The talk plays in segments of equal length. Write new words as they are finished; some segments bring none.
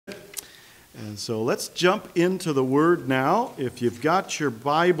And so let's jump into the Word now. If you've got your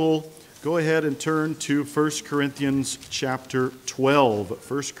Bible, go ahead and turn to 1 Corinthians chapter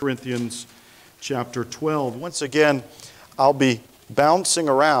 12. 1 Corinthians chapter 12. Once again, I'll be bouncing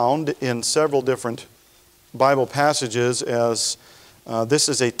around in several different Bible passages as this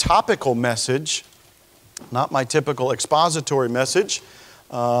is a topical message, not my typical expository message.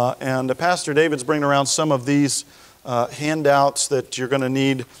 And Pastor David's bringing around some of these handouts that you're going to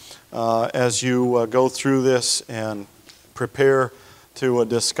need as you go through this and prepare to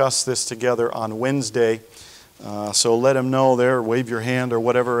discuss this together on Wednesday. So let him know there, wave your hand or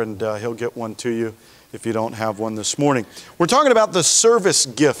whatever, and he'll get one to you if you don't have one this morning. We're talking about the service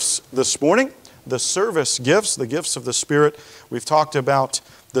gifts this morning. The service gifts, the gifts of the Spirit. We've talked about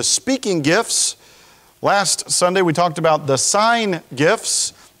the speaking gifts. Last Sunday we talked about the sign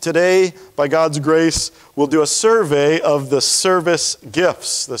gifts. Today, by God's grace, we'll do a survey of the service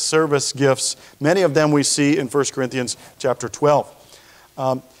gifts. The service gifts, many of them we see in 1 Corinthians chapter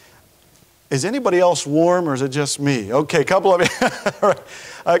 12. Is anybody else warm or is it just me? Okay, a couple of you. All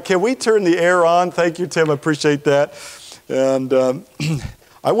right. Can we turn the air on? Thank you, Tim. I appreciate that. And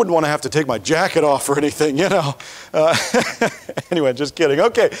I wouldn't want to have to take my jacket off or anything, you know. Anyway, just kidding.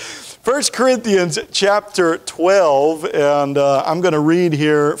 Okay, 1 Corinthians chapter 12, and I'm going to read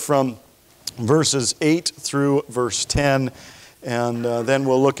here from verses 8 through verse 10, and then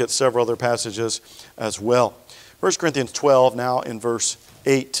we'll look at several other passages as well. 1 Corinthians 12, now in verse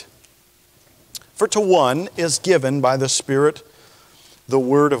 8. For to one is given by the Spirit the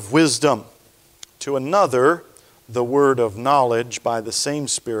word of wisdom, to another the word of knowledge by the same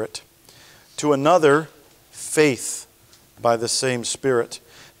Spirit, to another faith by the same Spirit,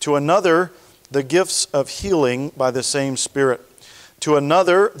 to another the gifts of healing by the same Spirit, to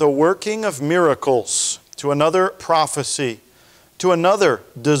another the working of miracles, to another prophecy, to another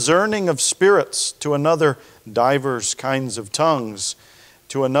discerning of spirits, to another divers kinds of tongues,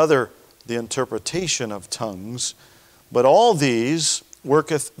 to another the interpretation of tongues. But all these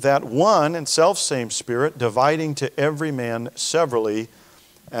worketh that one and selfsame Spirit, dividing to every man severally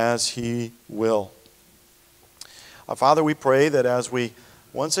as he will. Father, we pray that as we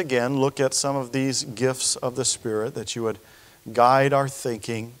once again look at some of these gifts of the Spirit, that you would guide our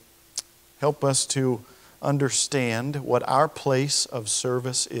thinking, help us to understand what our place of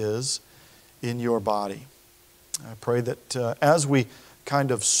service is in your body. I pray that as we kind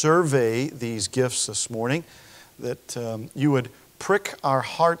of survey these gifts this morning, that you would prick our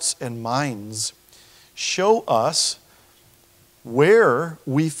hearts and minds, show us where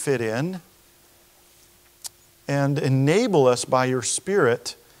we fit in, and enable us by your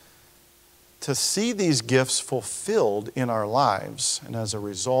Spirit to see these gifts fulfilled in our lives. And as a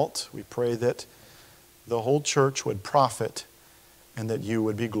result, we pray that the whole church would profit and that you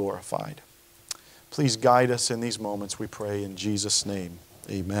would be glorified. Please guide us in these moments, we pray in Jesus' name.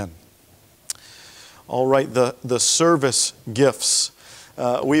 Amen. All right, the service gifts.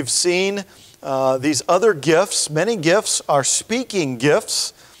 We've seen these other gifts. Many gifts are speaking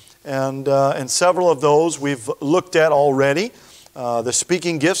gifts, and several of those we've looked at already. The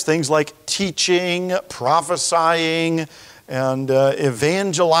speaking gifts, things like teaching, prophesying, and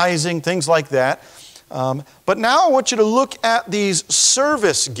evangelizing, things like that. But now I want you to look at these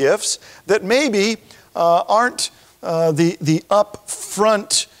service gifts that maybe aren't the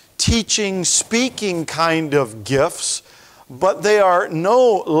upfront teaching, speaking kind of gifts, but they are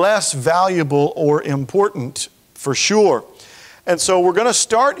no less valuable or important for sure. And so we're going to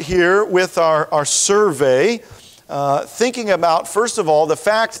start here with our survey, thinking about, first of all, the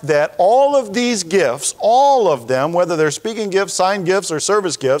fact that all of these gifts, all of them, whether they're speaking gifts, sign gifts, or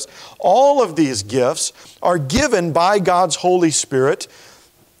service gifts, all of these gifts are given by God's Holy Spirit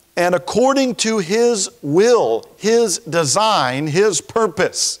and according to His will, His design, His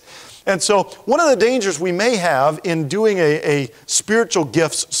purpose. And so one of the dangers we may have in doing a spiritual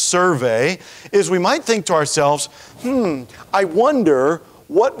gifts survey is we might think to ourselves, I wonder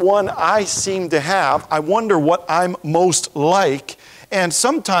what one I seem to have. I wonder what I'm most like. And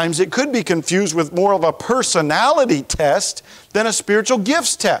sometimes it could be confused with more of a personality test than a spiritual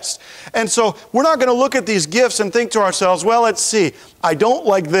gifts test. And so we're not going to look at these gifts and think to ourselves, well, let's see, I don't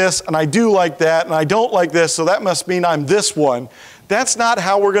like this, and I do like that, and I don't like this, so that must mean I'm this one. That's not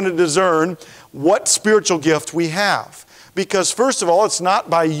how we're going to discern what spiritual gift we have. Because first of all, it's not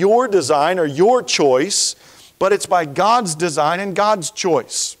by your design or your choice, but it's by God's design and God's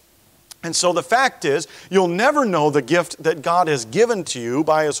choice. And so the fact is, you'll never know the gift that God has given to you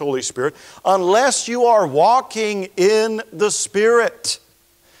by His Holy Spirit unless you are walking in the Spirit.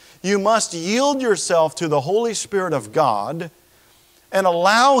 You must yield yourself to the Holy Spirit of God and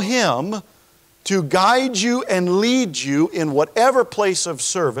allow Him to guide you and lead you in whatever place of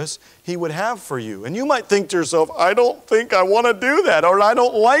service He would have for you. And you might think to yourself, I don't think I want to do that, or I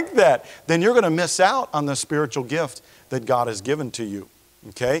don't like that. Then you're going to miss out on the spiritual gift that God has given to you.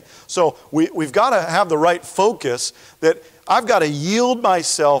 Okay? So we've got to have the right focus that I've got to yield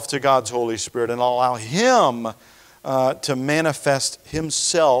myself to God's Holy Spirit and allow Him to manifest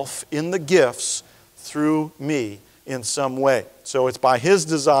Himself in the gifts through me in some way. So it's by His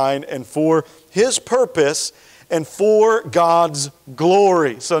design and for His purpose and for God's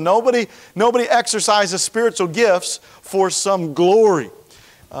glory. So nobody exercises spiritual gifts for some glory.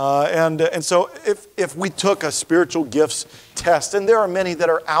 And so if we took a spiritual gifts test, and there are many that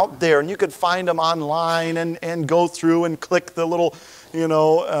are out there, and you could find them online and go through and click the little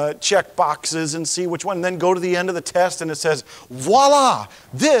check boxes and see which one, and then go to the end of the test and it says, voila,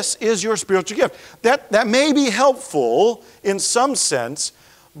 this is your spiritual gift. That may be helpful in some sense,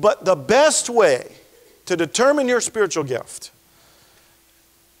 but the best way to determine your spiritual gift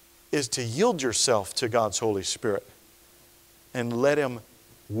is to yield yourself to God's Holy Spirit and let Him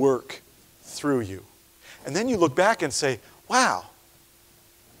work through you. And then you look back and say, wow,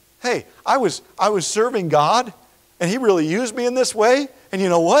 hey, I was serving God, and He really used me in this way. And you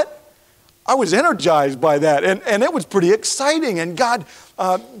know what? I was energized by that. And it was pretty exciting. And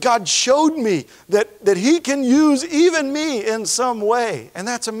God showed me that He can use even me in some way. And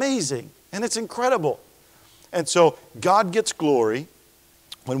that's amazing. And it's incredible. And so God gets glory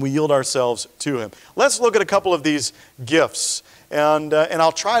when we yield ourselves to Him. Let's look at a couple of these gifts. And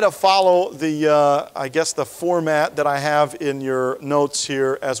I'll try to follow the format that I have in your notes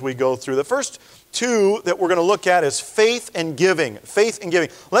here as we go through. The first two that we're going to look at is faith and giving. Faith and giving.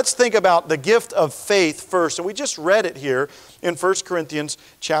 Let's think about the gift of faith first. And we just read it here in 1 Corinthians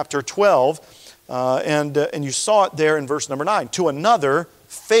chapter 12. And you saw it there in verse number 9. To another,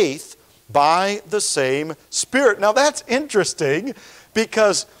 faith by the same Spirit. Now that's interesting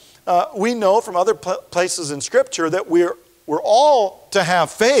because we know from other places in Scripture that we're all to have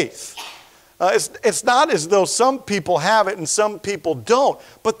faith. It's not as though some people have it and some people don't,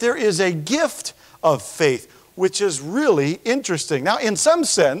 but there is a gift of faith, which is really interesting. Now, in some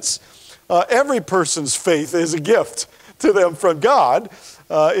sense, every person's faith is a gift to them from God,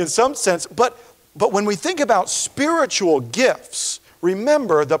 in some sense. But when we think about spiritual gifts,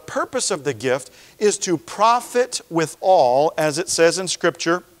 remember the purpose of the gift is to profit withal, as it says in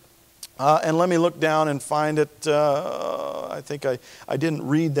Scripture. And let me look down and find it. I think I didn't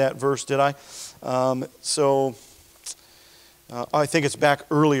read that verse, did I? I think it's back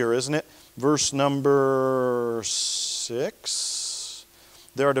earlier, isn't it? Verse number 6.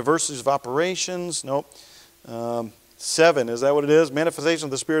 There are diversities of operations. Nope. 7, is that what it is? Manifestation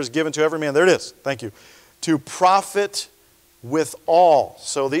of the Spirit is given to every man. There it is. Thank you. To profit with all.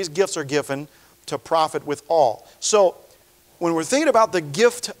 So these gifts are given to profit with all. So when we're thinking about the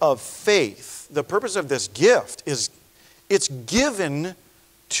gift of faith, the purpose of this gift is it's given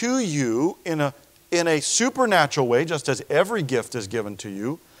to you in a supernatural way, just as every gift is given to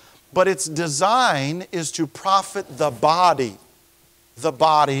you, but its design is to profit the body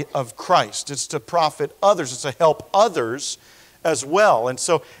of Christ. It's to profit others. It's to help others as well. And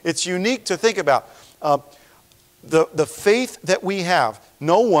so it's unique to think about. The faith that we have,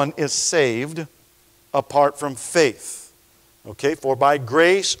 no one is saved apart from faith. Okay, for by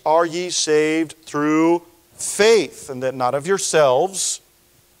grace are ye saved through faith, and that not of yourselves.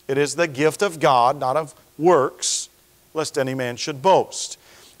 It is the gift of God, not of works, lest any man should boast.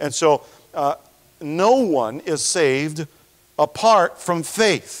 And so, no one is saved apart from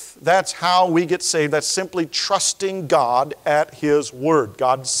faith. That's how we get saved. That's simply trusting God at His Word.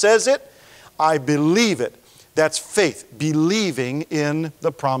 God says it, I believe it. That's faith, believing in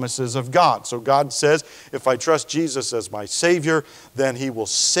the promises of God. So God says, if I trust Jesus as my Savior, then He will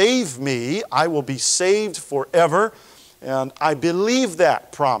save me. I will be saved forever. And I believe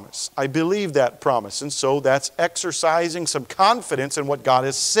that promise. I believe that promise. And so that's exercising some confidence in what God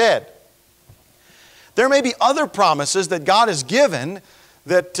has said. There may be other promises that God has given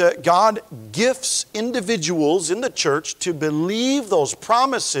that God gifts individuals in the church to believe those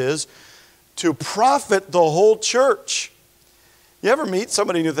promises to profit the whole church. You ever meet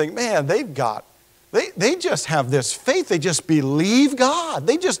somebody and you think, man, they just have this faith. They just believe God.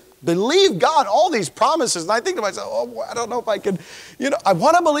 They just believe God, all these promises. And I think to myself, oh, I don't know if I can, I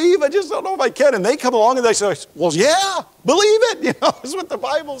want to believe, I just don't know if I can. And they come along and they say, well, yeah, believe it. That's what the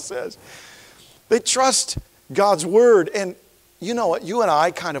Bible says. They trust God's Word. And you know what? You and I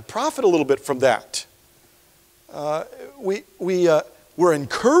kind of profit a little bit from that. We're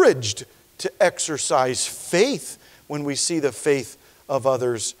encouraged to exercise faith when we see the faith of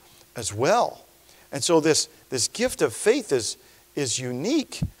others as well. And so this gift of faith is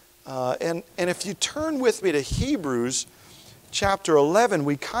unique. And if you turn with me to Hebrews chapter 11,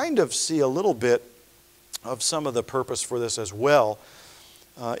 we kind of see a little bit of some of the purpose for this as well.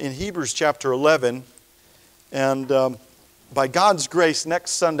 In Hebrews chapter 11, and by God's grace,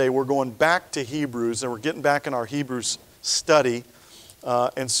 next Sunday we're going back to Hebrews, and we're getting back in our Hebrews study.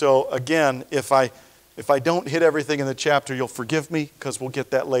 And so again, if I don't hit everything in the chapter, you'll forgive me, because we'll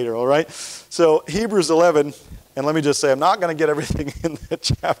get that later, all right? So Hebrews 11, and let me just say, I'm not going to get everything in the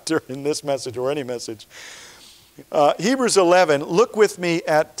chapter in this message or any message. Hebrews 11, look with me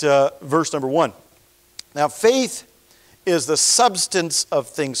at verse number 1. Now, faith is the substance of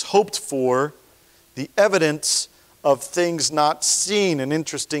things hoped for, the evidence of things not seen. An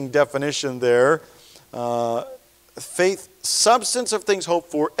interesting definition there. Faith, substance of things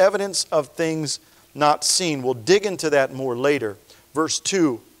hoped for, evidence of things not seen. We'll dig into that more later. Verse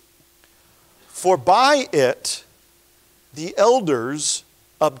 2. For by it the elders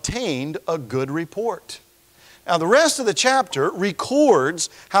obtained a good report. Now the rest of the chapter records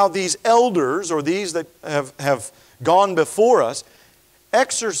how these elders, or these that have gone before us,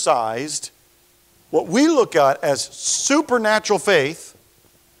 exercised what we look at as supernatural faith,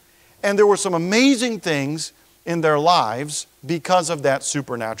 and there were some amazing things in their lives because of that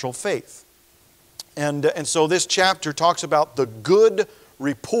supernatural faith. And so this chapter talks about the good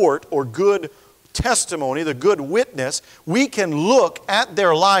report or good testimony, the good witness. We can look at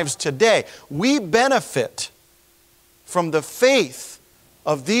their lives today. We benefit from the faith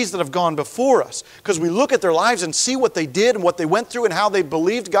of these that have gone before us, because we look at their lives and see what they did and what they went through and how they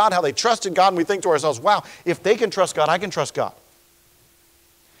believed God, how they trusted God, and we think to ourselves, wow, if they can trust God, I can trust God.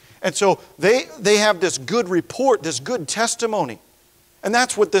 And so they have this good report, this good testimony. And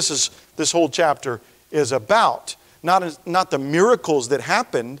that's what this whole chapter is about. Not the miracles that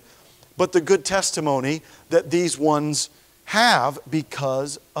happened, but the good testimony that these ones have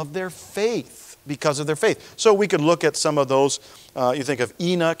because of their faith. Because of their faith. So we could look at some of those. You think of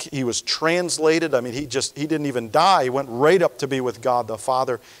Enoch, he was translated. I mean, he didn't even die. He went right up to be with God the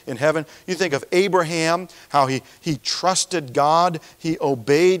Father in heaven. You think of Abraham, how he trusted God, he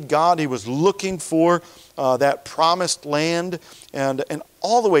obeyed God, he was looking for that promised land, and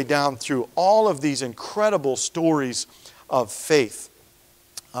all the way down through all of these incredible stories of faith.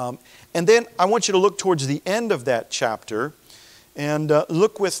 And then I want you to look towards the end of that chapter, and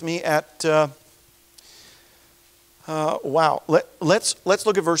look with me at let's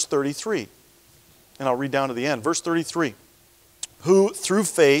look at verse 33. And I'll read down to the end. Verse 33. Who through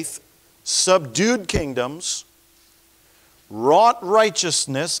faith subdued kingdoms, wrought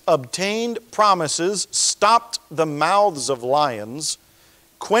righteousness, obtained promises, stopped the mouths of lions,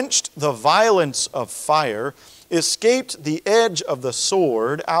 quenched the violence of fire, escaped the edge of the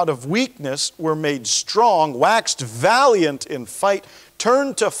sword, out of weakness were made strong, waxed valiant in fight,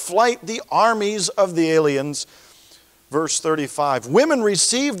 turned to flight the armies of the aliens. Verse 35, women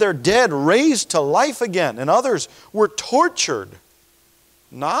received their dead raised to life again, and others were tortured,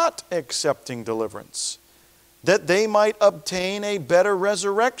 not accepting deliverance, that they might obtain a better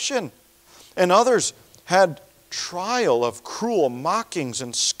resurrection. And others had trial of cruel mockings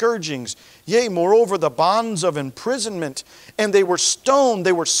and scourgings, yea, moreover, the bonds of imprisonment. And they were stoned,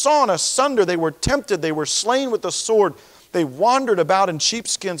 they were sawn asunder, they were tempted, they were slain with the sword. They wandered about in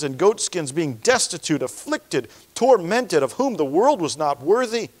sheepskins and goatskins, being destitute, afflicted, tormented, of whom the world was not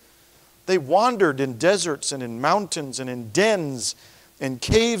worthy. They wandered in deserts and in mountains and in dens and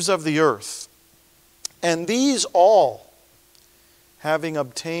caves of the earth. And these all, having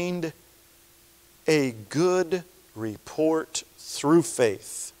obtained a good report through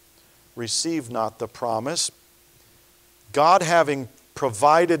faith, received not the promise, God having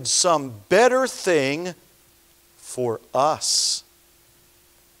provided some better thing for us,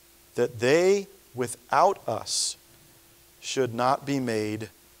 that they without us should not be made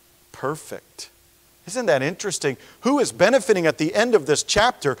perfect. Isn't that interesting? Who is benefiting at the end of this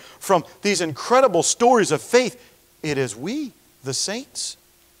chapter from these incredible stories of faith? It is we, the saints.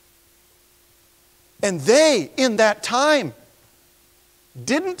 And they, in that time,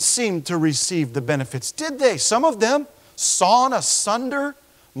 didn't seem to receive the benefits, did they? Some of them sawn asunder,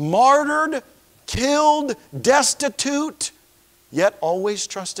 martyred, killed, destitute, yet always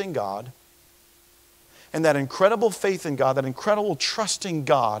trusting God. And that incredible faith in God, that incredible trusting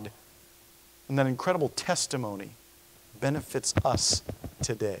God, and that incredible testimony benefits us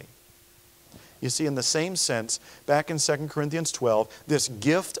today. You see, in the same sense, back in 2 Corinthians 12, this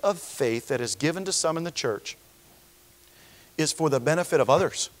gift of faith that is given to some in the church is for the benefit of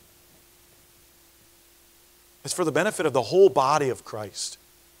others. It's for the benefit of the whole body of Christ.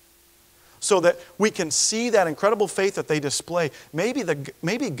 so that we can see that incredible faith that they display.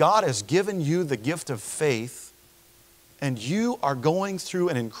 Maybe God has given you the gift of faith, and you are going through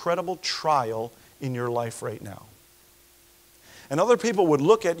an incredible trial in your life right now. And other people would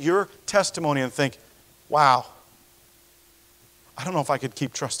look at your testimony and think, wow, I don't know if I could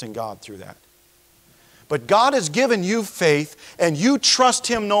keep trusting God through that. But God has given you faith, and you trust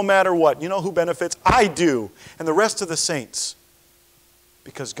Him no matter what. You know who benefits? I do, and the rest of the saints.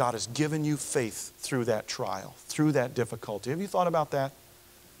 Because God has given you faith through that trial, through that difficulty. Have you thought about that?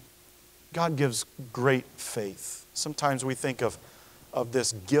 God gives great faith. Sometimes we think of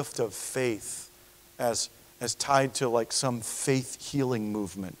this gift of faith as tied to like some faith healing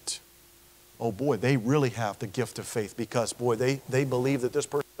movement. Oh boy, they really have the gift of faith because, boy, they believe that this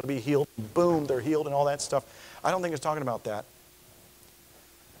person will be healed. Boom, they're healed and all that stuff. I don't think it's talking about that.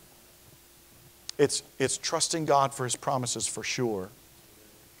 It's trusting God for His promises for sure.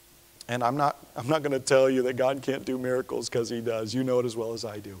 And I'm not going to tell you that God can't do miracles, because He does. You know it as well as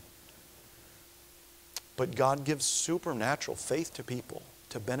I do. But God gives supernatural faith to people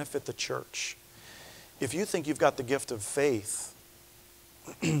to benefit the church. If you think you've got the gift of faith,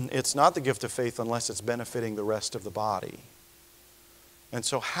 it's not the gift of faith unless it's benefiting the rest of the body. And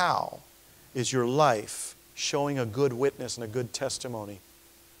so how is your life showing a good witness and a good testimony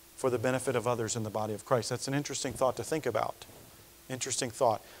for the benefit of others in the body of Christ? That's an interesting thought to think about. Interesting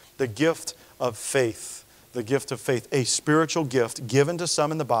thought. The gift of faith. The gift of faith. A spiritual gift given to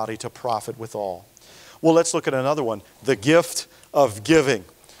some in the body to profit with all. Well, let's look at another one. The gift of giving.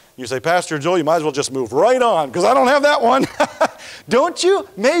 You say, Pastor Joel, you might as well just move right on, because I don't have that one. Don't you?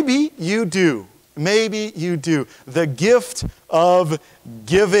 Maybe you do. Maybe you do. The gift of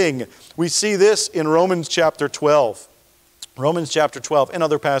giving. We see this in Romans chapter 12. Romans chapter 12 and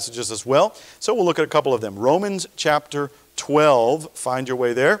other passages as well. So we'll look at a couple of them. Romans chapter 12. Find your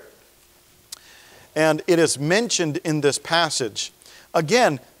way there. And it is mentioned in this passage.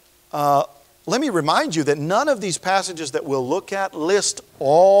 Again, let me remind you that none of these passages that we'll look at list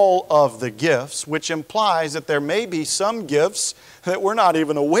all of the gifts, which implies that there may be some gifts that we're not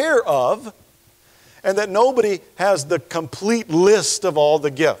even aware of, and that nobody has the complete list of all the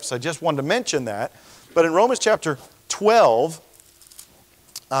gifts. I just wanted to mention that. But in Romans chapter 12,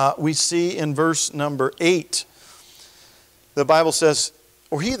 we see in verse number 8, the Bible says,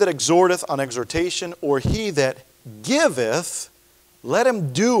 or he that exhorteth on exhortation, or he that giveth, let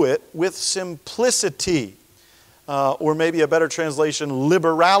him do it with simplicity. Or maybe a better translation,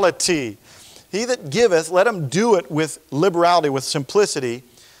 liberality. He that giveth, let him do it with liberality, with simplicity.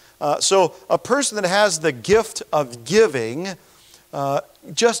 So a person that has the gift of giving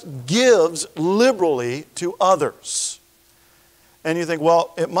just gives liberally to others. And you think,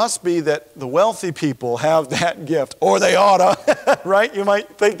 well, it must be that the wealthy people have that gift, or they ought to, right? You might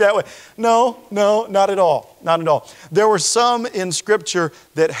think that way. No, not at all. Not at all. There were some in Scripture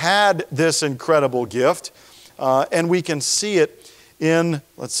that had this incredible gift, and we can see it in,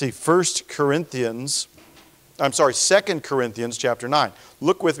 2 Corinthians chapter 9.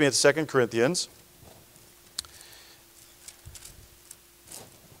 Look with me at 2 Corinthians.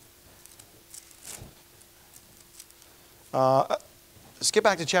 Skip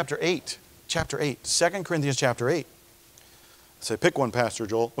back to chapter 8. Chapter 8. 2 Corinthians chapter 8. Say, pick one, Pastor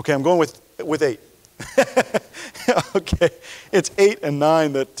Joel. Okay, I'm going with 8. Okay. It's 8 and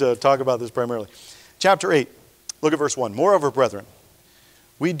 9 that talk about this primarily. Chapter 8. Look at verse 1. Moreover, brethren,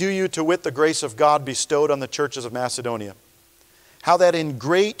 we do you to wit the grace of God bestowed on the churches of Macedonia, how that in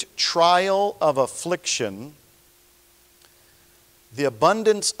great trial of affliction, the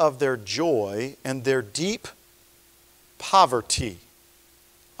abundance of their joy and their deep poverty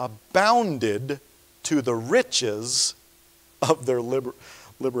abounded to the riches of their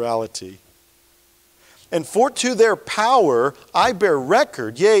liberality. And for to their power I bear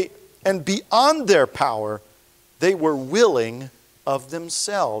record, yea, and beyond their power they were willing of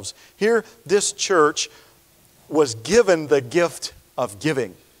themselves. Here, this church was given the gift of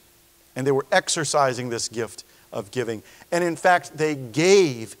giving. And they were exercising this gift of giving. And in fact, they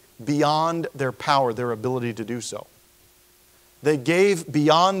gave beyond their power, their ability to do so. They gave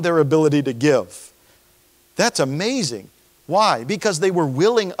beyond their ability to give. That's amazing. Why? Because they were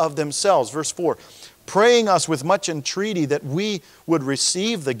willing of themselves. Verse 4, praying us with much entreaty that we would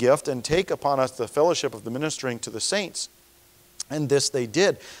receive the gift and take upon us the fellowship of the ministering to the saints. And this they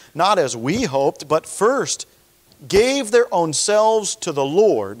did, not as we hoped, but first gave their own selves to the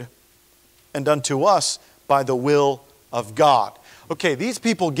Lord and unto us by the will of God. Okay, these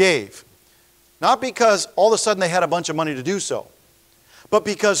people gave. Not because all of a sudden they had a bunch of money to do so, but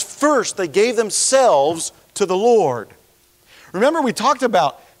because first they gave themselves to the Lord. Remember, we talked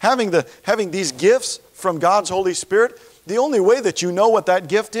about having these gifts from God's Holy Spirit, the only way that you know what that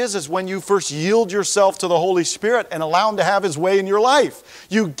gift is when you first yield yourself to the Holy Spirit and allow Him to have His way in your life.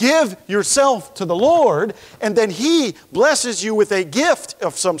 You give yourself to the Lord, and then He blesses you with a gift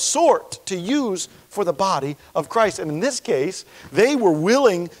of some sort to use for the body of Christ. And in this case, they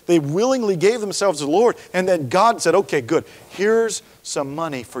willingly gave themselves to the Lord, and then God said, okay, good, here's some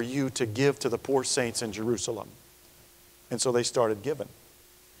money for you to give to the poor saints in Jerusalem. And so they started giving.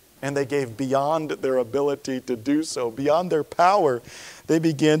 And they gave beyond their ability to do so, beyond their power. They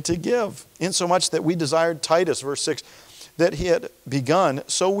began to give. Insomuch that we desired Titus, verse 6, that he had begun,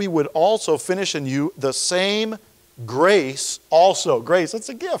 so we would also finish in you the same grace also. Grace, that's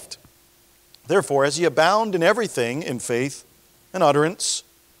a gift. Therefore, as ye abound in everything, in faith and utterance,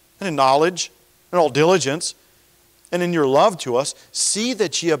 and in knowledge, and all diligence, and in your love to us, see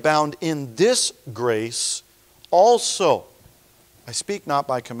that ye abound in this grace also. I speak not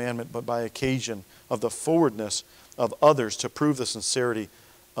by commandment, but by occasion of the forwardness of others to prove the sincerity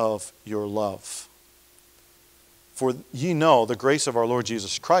of your love. For ye know the grace of our Lord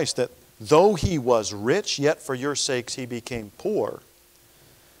Jesus Christ, that though He was rich, yet for your sakes He became poor,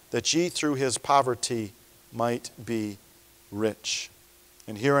 that ye through His poverty might be rich.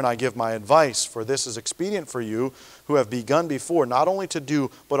 And herein I give my advice, for this is expedient for you who have begun before, not only to do,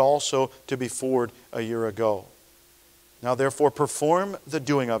 but also to be forward a year ago. Now therefore perform the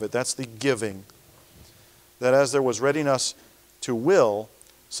doing of it, that's the giving, that as there was readiness to will,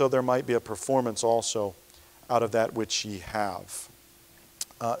 so there might be a performance also out of that which ye have.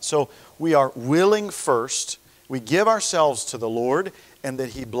 So we are willing first, we give ourselves to the Lord, and that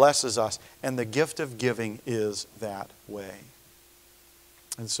He blesses us. And the gift of giving is that way.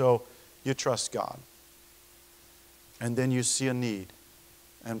 And so you trust God. And then you see a need.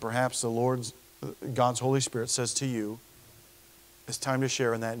 And perhaps God's Holy Spirit says to you, it's time to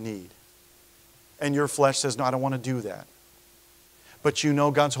share in that need. And your flesh says, no, I don't want to do that. But you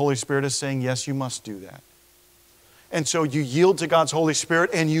know God's Holy Spirit is saying, yes, you must do that. And so you yield to God's Holy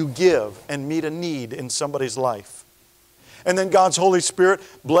Spirit and you give and meet a need in somebody's life. And then God's Holy Spirit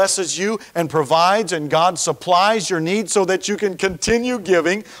blesses you and provides, and God supplies your needs so that you can continue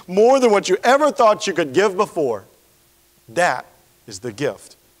giving more than what you ever thought you could give before. That is the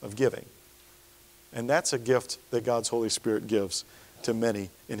gift of giving. And that's a gift that God's Holy Spirit gives to many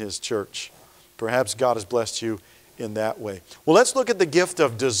in His church. Perhaps God has blessed you in that way. Well, let's look at the gift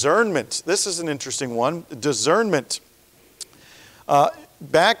of discernment. This is an interesting one. Discernment.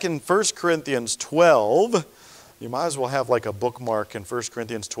 Back in 1 Corinthians 12, you might as well have like a bookmark in 1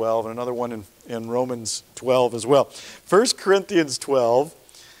 Corinthians 12 and another one in Romans 12 as well. 1 Corinthians 12,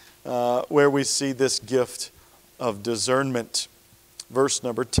 where we see this gift of discernment. Verse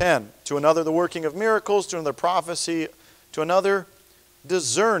number 10. To another the working of miracles, to another prophecy, to another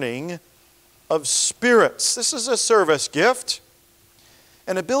discerning of spirits. This is a service gift,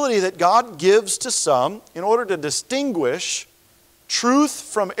 an ability that God gives to some in order to distinguish truth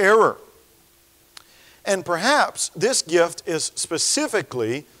from error. And perhaps this gift is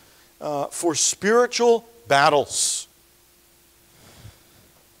specifically for spiritual battles.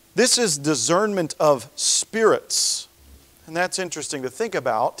 This is discernment of spirits. And that's interesting to think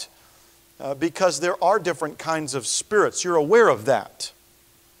about because there are different kinds of spirits. You're aware of that.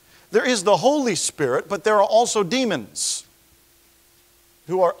 There is the Holy Spirit, but there are also demons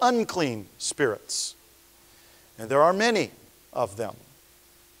who are unclean spirits. And there are many of them.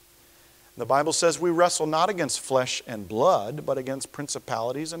 The Bible says we wrestle not against flesh and blood, but against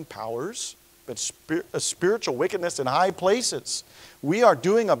principalities and powers, but spiritual wickedness in high places. We are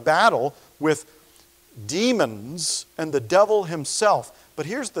doing a battle with demons and the devil himself. But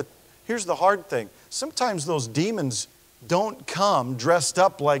here's the hard thing. Sometimes those demons don't come dressed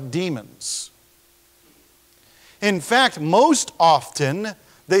up like demons. In fact, most often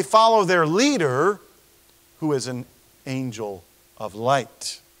they follow their leader, who is an angel of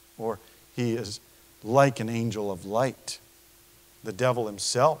light, or he is like an angel of light. The devil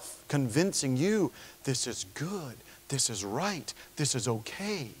himself, convincing you this is good, this is right, this is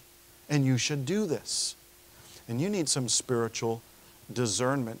okay, and you should do this. And you need some spiritual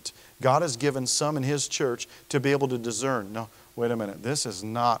discernment. God has given some in His church to be able to discern. No, wait a minute, this is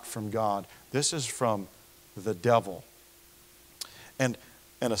not from God. This is from the devil. And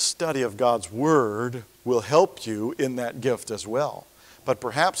a study of God's Word will help you in that gift as well. But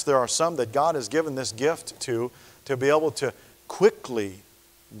perhaps there are some that God has given this gift to be able to quickly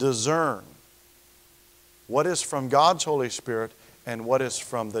discern what is from God's Holy Spirit and what is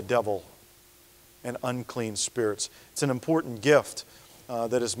from the devil and unclean spirits. It's an important gift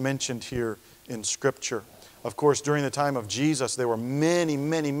that is mentioned here in Scripture. Of course, during the time of Jesus, there were many,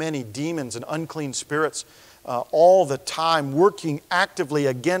 many, many demons and unclean spirits all the time working actively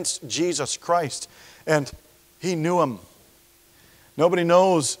against Jesus Christ. And he knew them. Nobody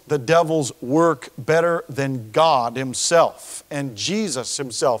knows the devil's work better than God himself and Jesus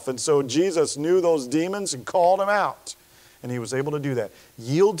himself. And so Jesus knew those demons and called them out. And he was able to do that.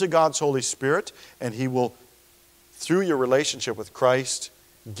 Yield to God's Holy Spirit, and he will, through your relationship with Christ,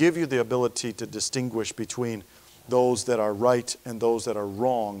 give you the ability to distinguish between those that are right and those that are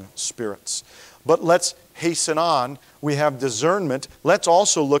wrong spirits. But let's hasten on. We have discernment. Let's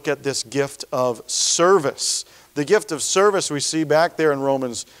also look at this gift of service. The gift of service we see back there in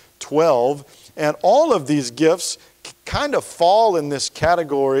Romans 12. And all of these gifts kind of fall in this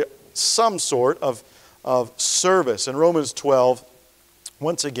category, some sort of service. In Romans 12,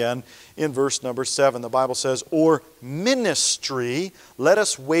 once again, in verse number 7, the Bible says, or ministry, let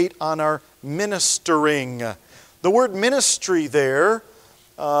us wait on our ministering. The word ministry there,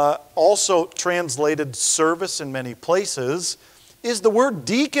 also translated service in many places, is the word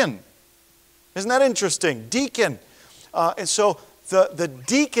deacon. Isn't that interesting? Deacon. And so the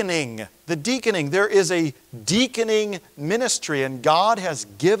deaconing, there is a deaconing ministry, and God has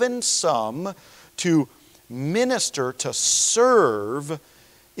given some to minister, to serve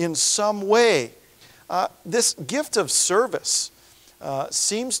in some way. This gift of service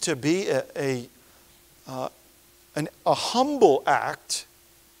seems to be a humble act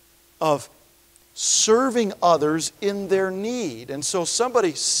of serving others in their need. And so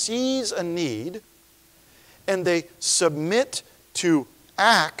somebody sees a need and they submit to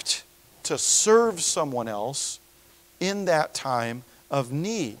act to serve someone else in that time of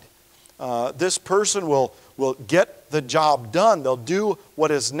need. This person will get the job done. They'll do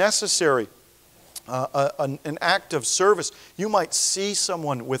what is necessary. An act of service. You might see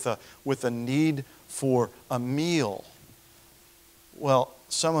someone with a need for a meal. Well,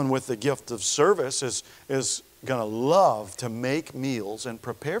 someone with the gift of service is going to love to make meals and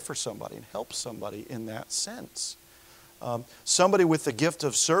prepare for somebody and help somebody in that sense. Somebody with the gift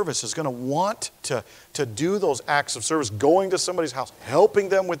of service is going to want to do those acts of service, going to somebody's house, helping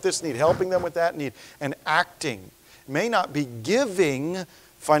them with this need, helping them with that need, and acting. May not be giving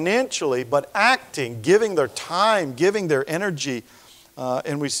financially, but acting, giving their time, giving their energy.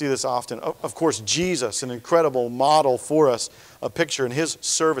 And we see this often. Of course, Jesus, an incredible model for us, a picture in his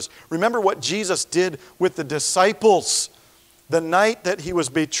service. Remember what Jesus did with the disciples the night that he was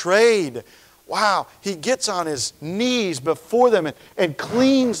betrayed. Wow, he gets on his knees before them and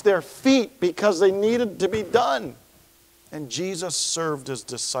cleans their feet because they needed to be done. And Jesus served his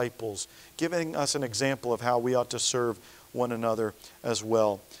disciples, giving us an example of how we ought to serve one another as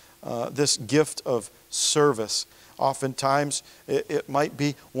well. This gift of service. Oftentimes, it might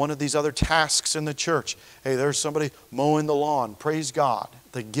be one of these other tasks in the church. Hey, there's somebody mowing the lawn. Praise God.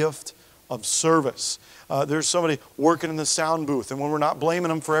 The gift of service. There's somebody working in the sound booth. And when we're not blaming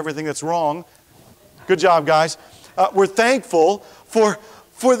them for everything that's wrong, good job, guys. We're thankful for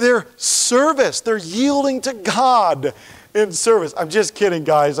their service. They're yielding to God in service. I'm just kidding,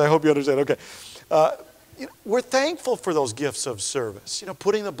 guys. I hope you understand. Okay. We're thankful for those gifts of service.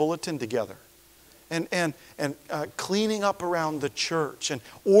 Putting the bulletin together. And cleaning up around the church and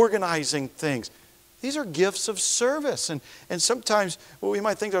organizing things. These are gifts of service. And sometimes we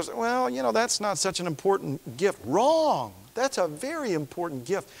might think, well, that's not such an important gift. Wrong. That's a very important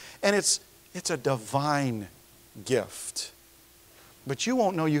gift. And it's a divine gift. But you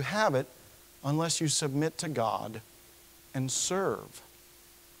won't know you have it unless you submit to God and serve.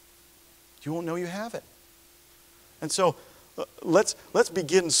 You won't know you have it. And so let's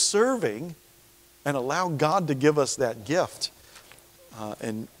begin serving and allow God to give us that gift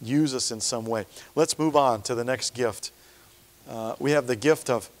and use us in some way. Let's move on to the next gift. We have the gift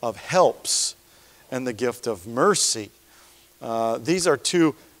of helps and the gift of mercy. These are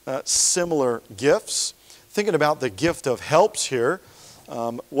two similar gifts. Thinking about the gift of helps here,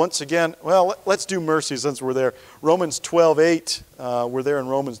 once again, well, let's do mercy since we're there. Romans 12:8, we're there in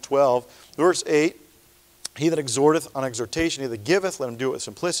Romans 12. Verse 8, he that exhorteth on exhortation, he that giveth, let him do it with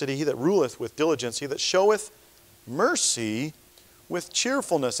simplicity. He that ruleth with diligence, he that showeth mercy with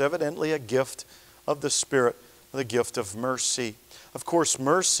cheerfulness. Evidently a gift of the Spirit, the gift of mercy. Of course,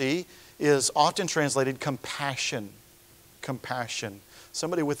 mercy is often translated compassion. Compassion.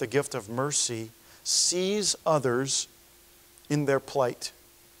 Somebody with the gift of mercy sees others in their plight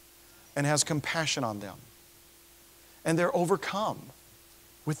and has compassion on them. And they're overcome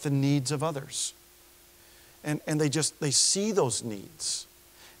with the needs of others. And they see those needs.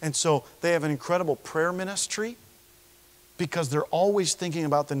 And so they have an incredible prayer ministry because they're always thinking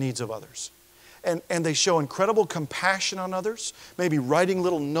about the needs of others. and they show incredible compassion on others, maybe writing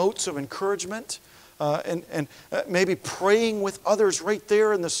little notes of encouragement, and maybe praying with others right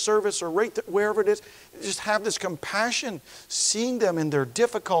there in the service or right wherever it is. Just have this compassion, seeing them in their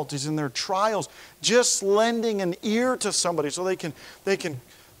difficulties, in their trials, just lending an ear to somebody so they can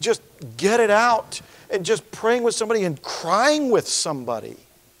just get it out, and just praying with somebody and crying with somebody.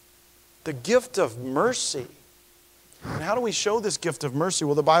 The gift of mercy. And how do we show this gift of mercy?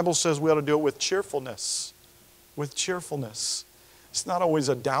 Well, the Bible says we ought to do it with cheerfulness. With cheerfulness. It's not always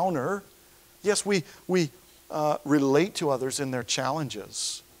a downer. Yes, we relate to others in their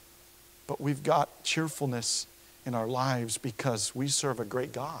challenges. But we've got cheerfulness in our lives because we serve a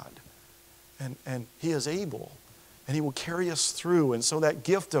great God. And He is able. And He will carry us through. And so that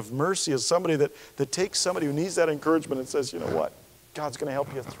gift of mercy is somebody that takes somebody who needs that encouragement and says, you know what? God's going to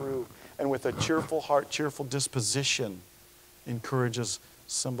help you through. And with a cheerful heart, cheerful disposition, encourages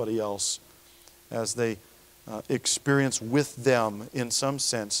somebody else as they experience with them, in some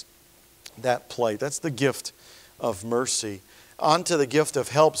sense, that plight. That's the gift of mercy. On to the gift of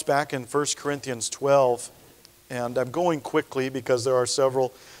helps back in 1 Corinthians 12. And I'm going quickly because there are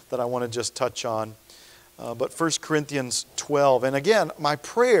several that I want to just touch on. But 1 Corinthians 12. And again, my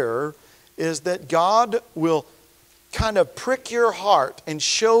prayer is that God will kind of prick your heart and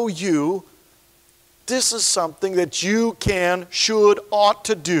show you this is something that you can, should, ought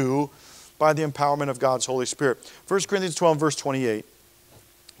to do by the empowerment of God's Holy Spirit. 1 Corinthians 12, verse 28,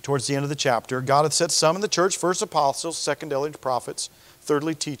 towards the end of the chapter, God hath set some in the church, first apostles, secondarily prophets,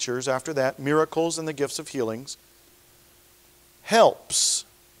 thirdly teachers, after that miracles and the gifts of healings. Helps.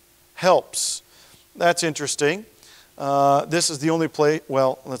 That's interesting. This is the only place,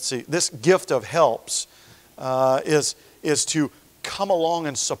 well, let's see, this gift of helps is to come along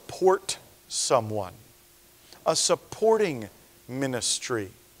and support someone. A supporting ministry.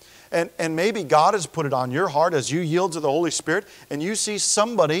 And maybe God has put it on your heart as you yield to the Holy Spirit and you see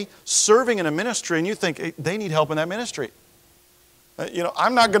somebody serving in a ministry and you think, hey, they need help in that ministry.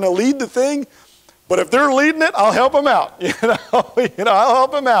 I'm not going to lead the thing, but if they're leading it, I'll help them out. I'll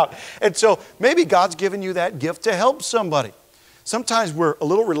help them out. And so maybe God's given you that gift to help somebody. Sometimes we're a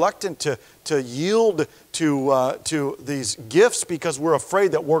little reluctant to yield to these gifts because we're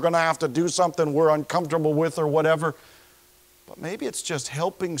afraid that we're going to have to do something we're uncomfortable with or whatever. But maybe it's just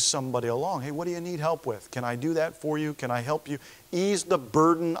helping somebody along. Hey, what do you need help with? Can I do that for you? Can I help you? Ease the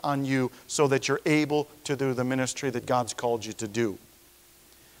burden on you so that you're able to do the ministry that God's called you to do.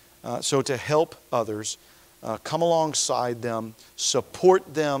 So to help others, come alongside them,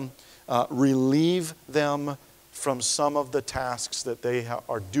 support them, relieve them from some of the tasks that they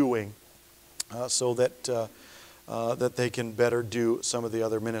are doing so that they can better do some of the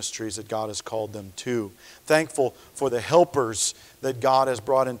other ministries that God has called them to. Thankful for the helpers that God has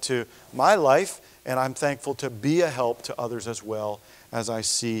brought into my life, and I'm thankful to be a help to others as well as I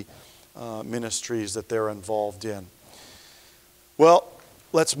see ministries that they're involved in. Well,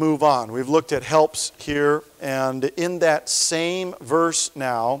 let's move on. We've looked at helps here, and in that same verse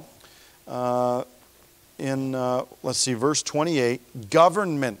now, let's see, verse 28,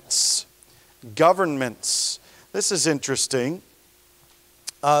 governments. This is interesting.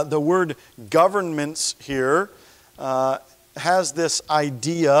 The word governments here has this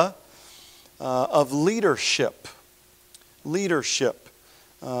idea of leadership.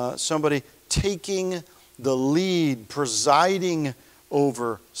 Somebody taking the lead, presiding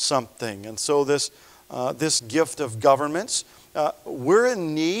over something. And so this gift of governments, we're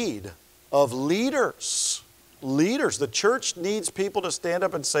in need of leaders. The church needs people to stand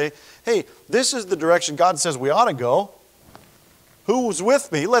up and say, hey, this is the direction God says we ought to go. Who's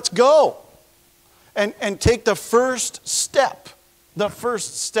with me? Let's go. And take the first step.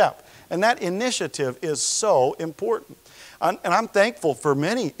 And that initiative is so important. And I'm thankful for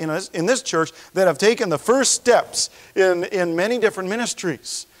many in this church that have taken the first steps in many different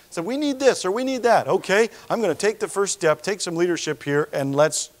ministries. So we need this or we need that. Okay, I'm going to take the first step, take some leadership here, and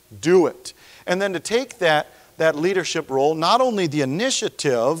let's do it. And then to take that leadership role, not only the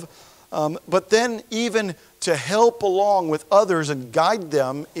initiative, but then even to help along with others and guide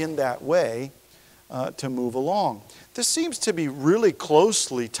them in that way to move along. This seems to be really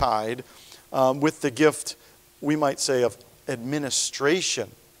closely tied with the gift, we might say, of administration.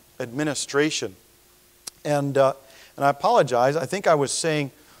 And I apologize, I think I was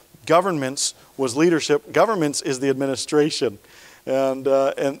saying governments was leadership. Governments is the administration. And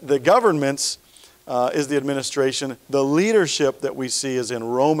the governments is the administration. The leadership that we see is in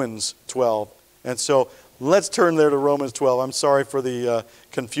Romans 12. And so let's turn there to Romans 12. I'm sorry for the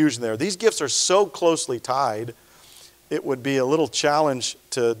confusion there. These gifts are so closely tied, it would be a little challenge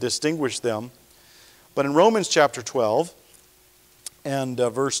to distinguish them. But in Romans chapter 12 and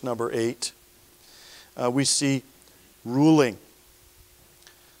verse number 8, we see ruling.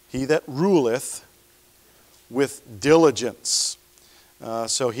 He that ruleth with diligence.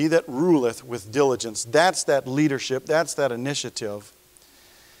 So he that ruleth with diligence. That's that leadership. That's that initiative.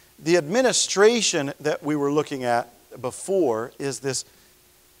 The administration that we were looking at before is this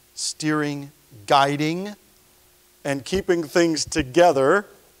steering, guiding, and keeping things together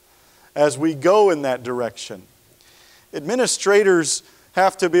as we go in that direction. Administrators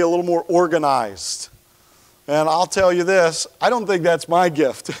have to be a little more organized. And I'll tell you this, I don't think that's my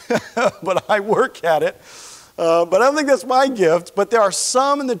gift, but I work at it. But I don't think that's my gift. But there are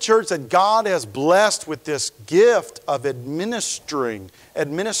some in the church that God has blessed with this gift of administration,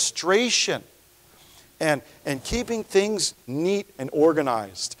 and keeping things neat and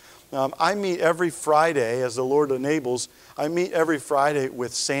organized. I meet every Friday, as the Lord enables, I meet every Friday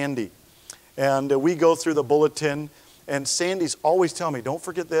with Sandy. And we go through the bulletin, and Sandy's always telling me, don't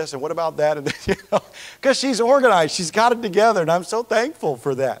forget this, and what about that? And because she's organized, she's got it together, and I'm so thankful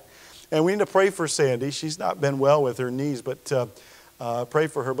for that. And we need to pray for Sandy. She's not been well with her knees, but pray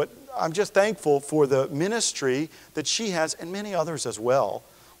for her. But I'm just thankful for the ministry that she has, and many others as well,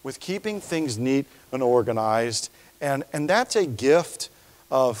 with keeping things neat and organized. And that's a gift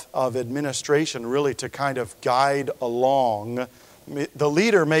of administration, really, to kind of guide along. The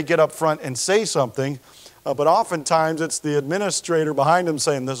leader may get up front and say something, but oftentimes it's the administrator behind him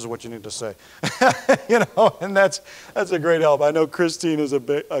saying, this is what you need to say. And that's a great help. I know Christine is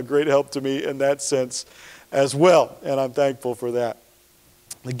a great help to me in that sense as well, and I'm thankful for that.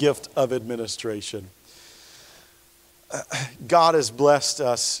 The gift of administration. God has blessed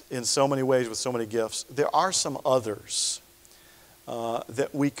us in so many ways with so many gifts. There are some others that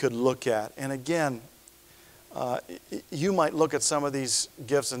we could look at. And again, you might look at some of these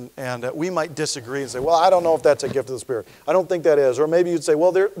gifts and we might disagree and say, well, I don't know if that's a gift of the Spirit. I don't think that is. Or maybe you'd say,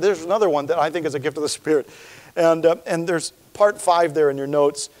 well, there's another one that I think is a gift of the Spirit. And there's part 5 there in your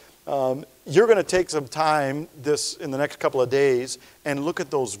notes. You're going to take some time in the next couple of days and look at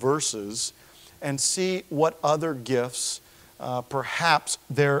those verses and see what other gifts perhaps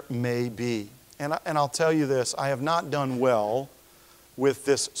there may be. And I'll tell you this, I have not done well with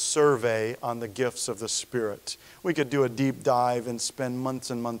this survey on the gifts of the Spirit. We could do a deep dive and spend months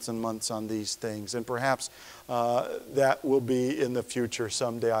and months and months on these things. And perhaps that will be in the future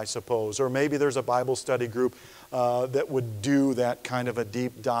someday, I suppose. Or maybe there's a Bible study group that would do that kind of a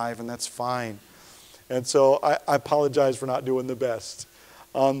deep dive, and that's fine. And so I apologize for not doing the best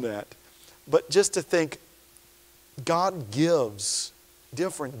on that. But just to think, God gives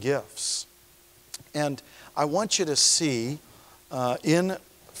different gifts. And I want you to see in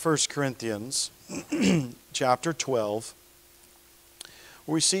 1 Corinthians chapter 12,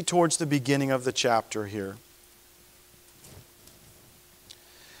 we see towards the beginning of the chapter here.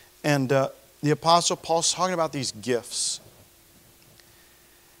 And the Apostle Paul's talking about these gifts.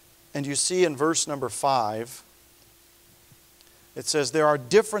 And you see in verse number 5, it says, there are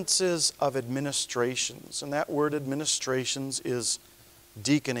differences of administrations. And that word administrations is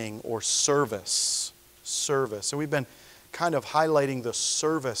deaconing or service. Service. And we've been kind of highlighting the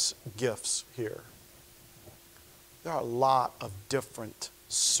service gifts here. There are a lot of different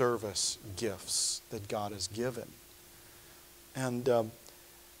service gifts that God has given. And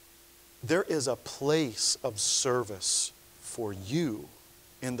there is a place of service for you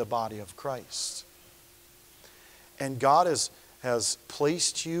in the body of Christ. And God has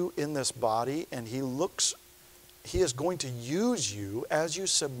placed you in this body, and He is going to use you as you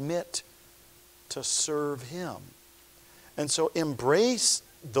submit to serve Him. And so embrace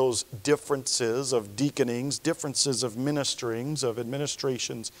those differences of deaconings, differences of ministerings, of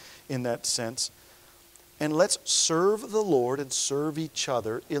administrations in that sense. And let's serve the Lord and serve each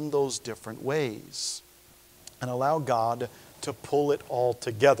other in those different ways. And allow God to pull it all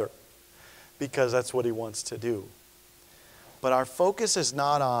together, because that's what He wants to do. But our focus is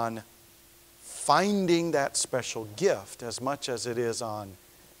not on finding that special gift as much as it is on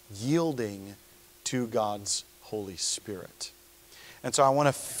yielding to God's Holy Spirit. And so I want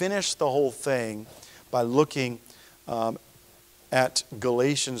to finish the whole thing by looking at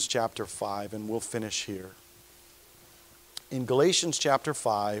Galatians chapter 5, and we'll finish here. In Galatians chapter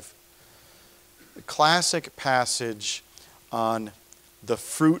 5, the classic passage on the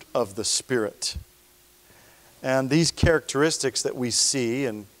fruit of the Spirit. And these characteristics that we see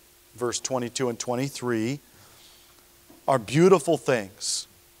in verse 22 and 23 are beautiful things.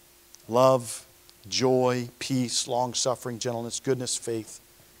 Love, joy, peace, long-suffering, gentleness, goodness, faith,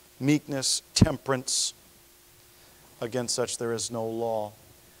 meekness, temperance. Against such there is no law.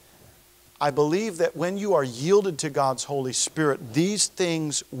 I believe that when you are yielded to God's Holy Spirit, these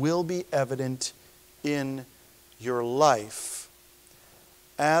things will be evident in your life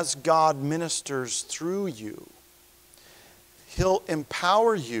as God ministers through you. He'll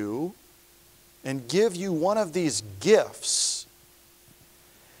empower you and give you one of these gifts.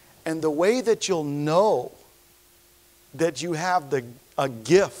 And the way that you'll know that you have a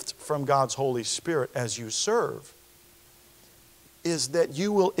gift from God's Holy Spirit as you serve is that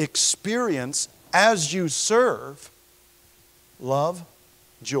you will experience, as you serve, love,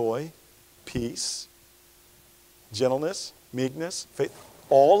 joy, peace, gentleness, meekness, faith.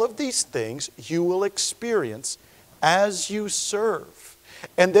 All of these things you will experience as you serve.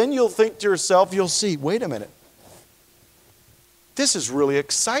 And then you'll think to yourself, you'll see, wait a minute. This is really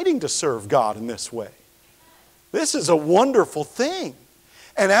exciting to serve God in this way. This is a wonderful thing.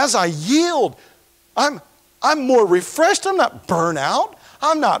 And as I yield, I'm more refreshed. I'm not burnt out.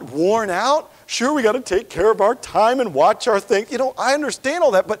 I'm not worn out. Sure, we got to take care of our time and watch our thing. I understand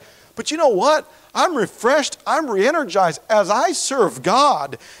all that, but you know what? I'm refreshed. I'm re-energized as I serve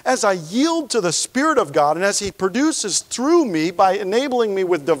God, as I yield to the Spirit of God, and as He produces through me by enabling me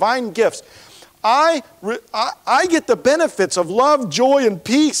with divine gifts. I get the benefits of love, joy, and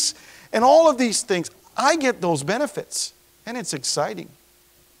peace, and all of these things. I get those benefits, and it's exciting.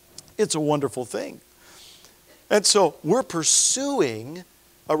 It's a wonderful thing. And so we're pursuing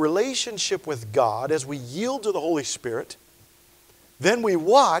a relationship with God as we yield to the Holy Spirit. Then we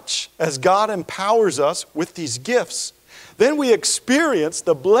watch as God empowers us with these gifts. Then we experience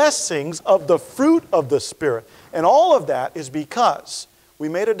the blessings of the fruit of the Spirit. And all of that is because we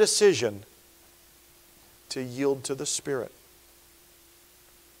made a decision to yield to the Spirit.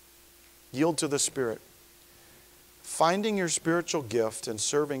 Yield to the Spirit. Finding your spiritual gift and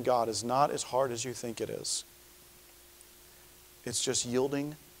serving God is not as hard as you think it is. It's just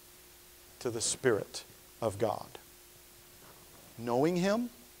yielding to the Spirit of God. Knowing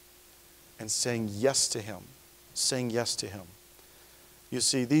Him and saying yes to Him. Saying yes to Him. You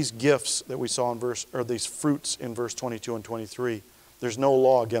see, these gifts that we saw these fruits in verse 22 and 23, there's no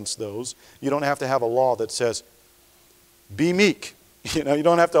law against those. You don't have to have a law that says, be meek. You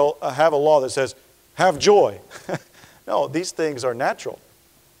don't have to have a law that says, have joy. No, these things are natural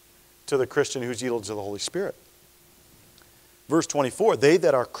to the Christian who's yielded to the Holy Spirit. Verse 24, they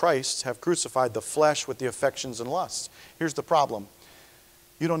that are Christ's have crucified the flesh with the affections and lusts. Here's the problem.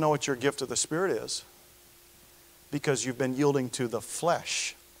 You don't know what your gift of the Spirit is because you've been yielding to the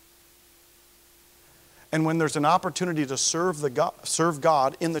flesh. And when there's an opportunity to serve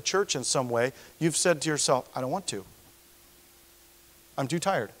God in the church in some way, you've said to yourself, I don't want to. I'm too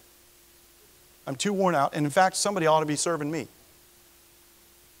tired. I'm too worn out. And in fact, somebody ought to be serving me.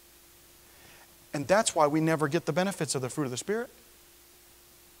 And that's why we never get the benefits of the fruit of the Spirit.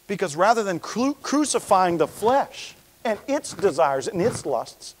 Because rather than crucifying the flesh and its desires and its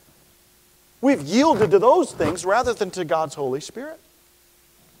lusts, we've yielded to those things rather than to God's Holy Spirit.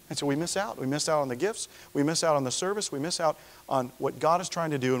 And so we miss out. We miss out on the gifts. We miss out on the service. We miss out on what God is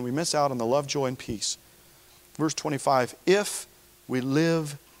trying to do. And we miss out on the love, joy, and peace. Verse 25, if we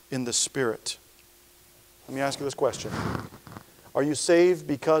live in the Spirit. Let me ask you this question. Are you saved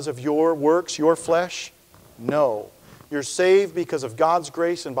because of your works, your flesh? No. You're saved because of God's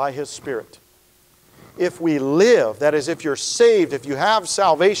grace and by His Spirit. If we live, that is, if you're saved, if you have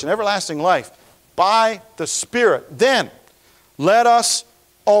salvation, everlasting life, by the Spirit, then let us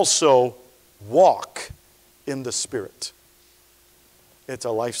also walk in the Spirit. It's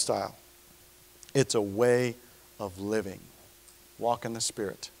a lifestyle. It's a way of living. Walk in the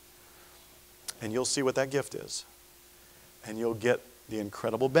Spirit. And you'll see what that gift is. And you'll get the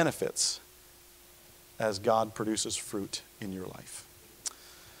incredible benefits as God produces fruit in your life.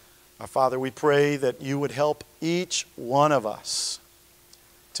 Our Father, we pray that you would help each one of us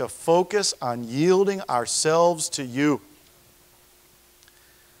to focus on yielding ourselves to you.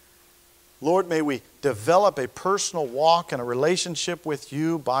 Lord, may we develop a personal walk and a relationship with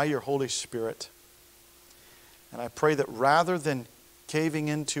you by your Holy Spirit. And I pray that rather than caving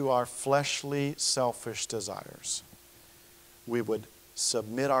into our fleshly, selfish desires, we would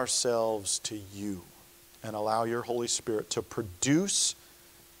submit ourselves to you and allow your Holy Spirit to produce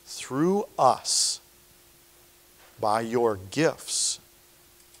through us, by your gifts,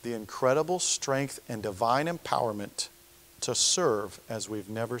 the incredible strength and divine empowerment to serve as we've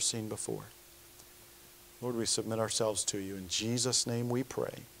never seen before. Lord, we submit ourselves to you. In Jesus' name we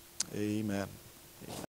pray. Amen.